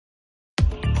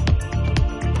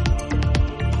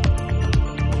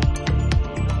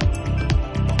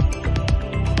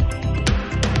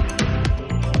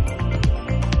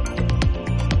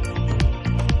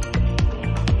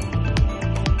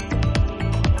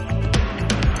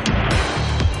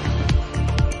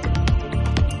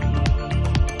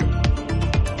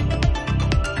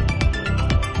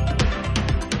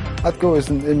Edco is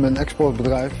een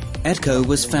exportbedrijf. Edco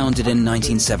was founded in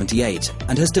 1978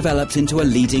 and has developed into a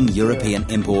leading European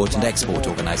import and export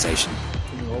organization.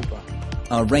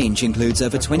 Our range includes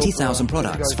over 20,000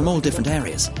 products from all different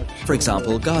areas. For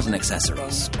example, garden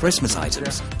accessories, Christmas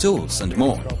items, tools and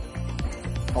more.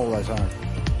 Allerlei zaken.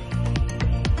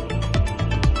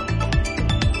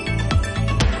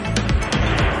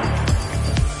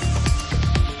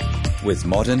 With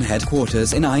modern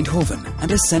headquarters in Eindhoven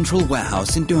and a central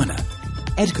warehouse in Deurne,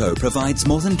 Edco provides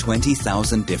more than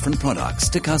 20,000 different products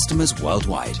to customers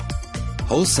worldwide.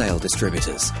 Wholesale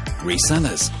distributors,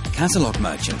 resellers, catalog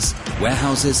merchants,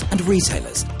 warehouses and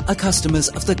retailers are customers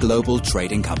of the global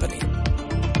trading company.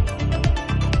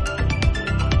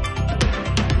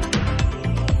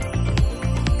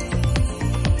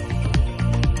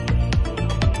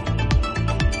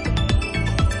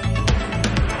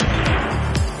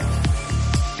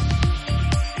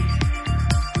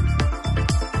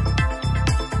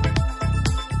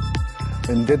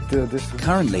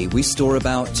 Currently, we store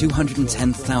about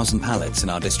 210,000 pallets in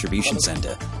our distribution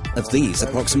centre. Of these,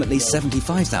 approximately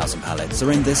 75,000 pallets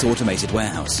are in this automated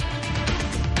warehouse.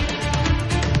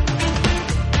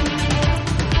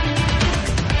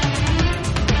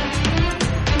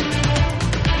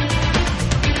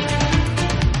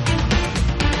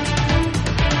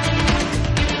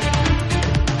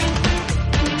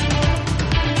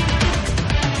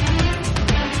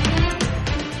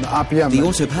 The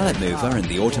auto pallet mover and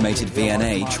the automated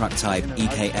VNA truck type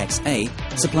EKXA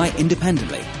supply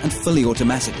independently and fully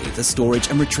automatically the storage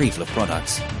and retrieval of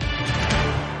products.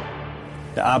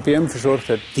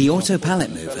 The auto pallet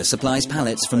mover supplies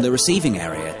pallets from the receiving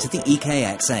area to the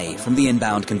EKXA from the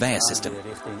inbound conveyor system.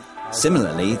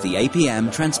 Similarly, the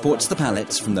APM transports the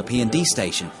pallets from the P&D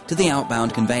station to the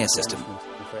outbound conveyor system.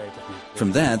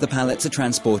 From there, the pallets are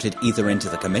transported either into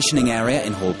the commissioning area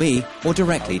in Hall B or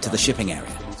directly to the shipping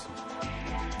area.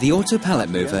 The auto pallet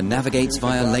mover navigates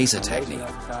via laser technique.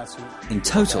 In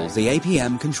total, the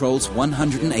APM controls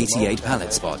 188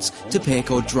 pallet spots to pick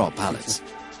or drop pallets.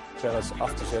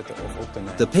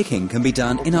 The picking can be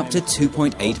done in up to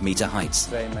 2.8 meter heights.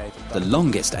 The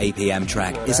longest APM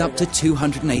track is up to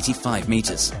 285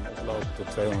 meters.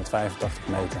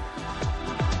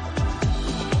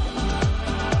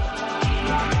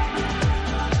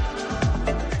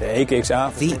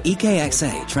 The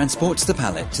EKXA transports the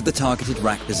pallet to the targeted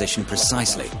rack position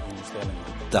precisely.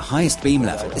 The highest beam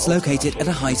level is located at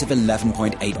a height of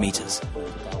 11.8 meters.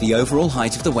 The overall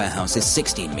height of the warehouse is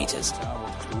 16 meters.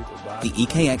 The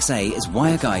EKXA is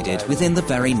wire-guided within the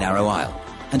very narrow aisle,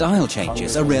 and aisle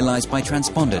changes are realized by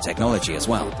transponder technology as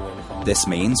well. This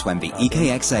means when the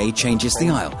EKXA changes the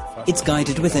aisle, it's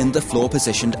guided within the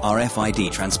floor-positioned RFID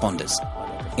transponders.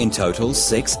 In total,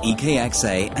 6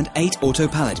 EKXA and 8 auto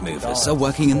pallet movers are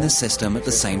working in this system at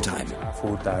the same time.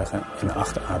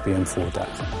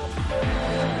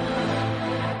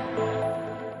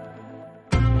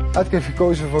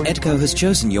 Edco has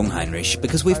chosen Jungheinrich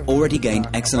because we've already gained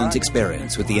excellent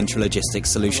experience with the intralogistics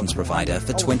solutions provider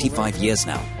for 25 years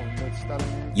now.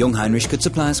 Jungheinrich could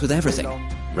supply us with everything: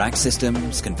 rack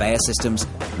systems, conveyor systems,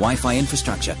 Wi-Fi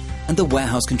infrastructure, and the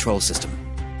warehouse control system.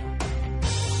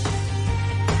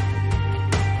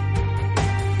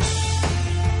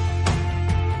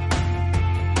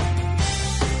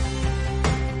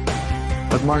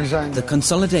 The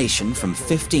consolidation from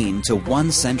 15 to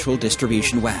one central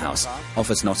distribution warehouse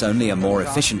offers not only a more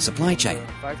efficient supply chain,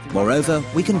 moreover,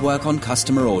 we can work on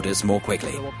customer orders more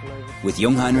quickly. With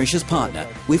Jungheinrich as partner,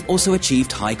 we've also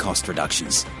achieved high cost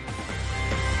reductions.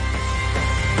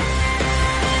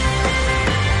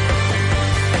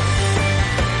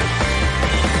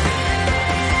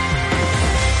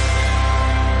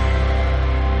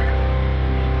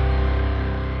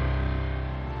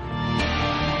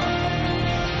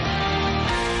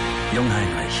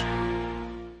 Jungheinrich.